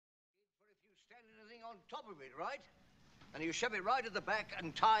stand anything on top of it, right? And you shove it right at the back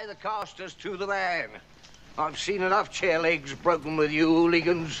and tie the casters to the van. I've seen enough chair legs broken with you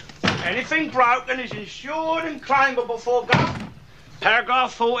hooligans. Anything broken is insured and claimable for go.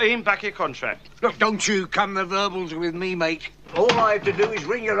 Paragraph 14, back your contract. Look, don't you come the verbals with me, mate. All I have to do is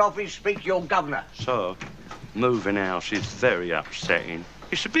ring your office, speak to your governor. Sir, moving house is very upsetting.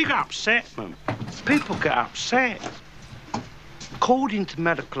 It's a big upsetment. People get upset. According to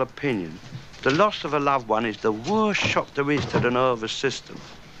medical opinion, the loss of a loved one is the worst shock there is to the nervous system.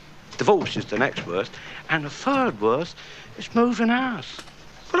 Divorce is the next worst, and the third worst is moving house.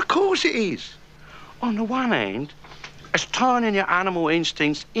 Well, of course it is. On the one hand, it's turning your animal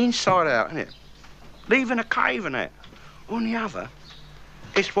instincts inside out, isn't it? Leaving a cave in it. On the other,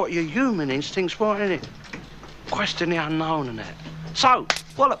 it's what your human instincts want, isn't it? Question the unknown and that. So,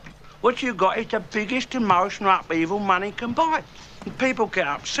 Wallop, what you got is the biggest emotional upheaval money can buy. And people get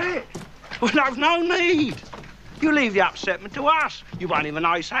upset. Well, there's no need. You leave the upsetment to us. You won't even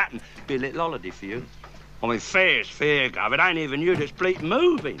know it's happened. Be a little holiday for you. I mean, fair's fair, Gov. It ain't even you that's bleating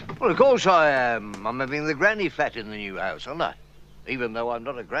moving. Well, of course I am. I'm having the granny flat in the new house, aren't I? Even though I'm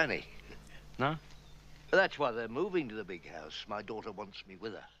not a granny. No? But that's why they're moving to the big house. My daughter wants me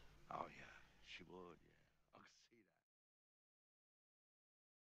with her. Oh, yeah, she would.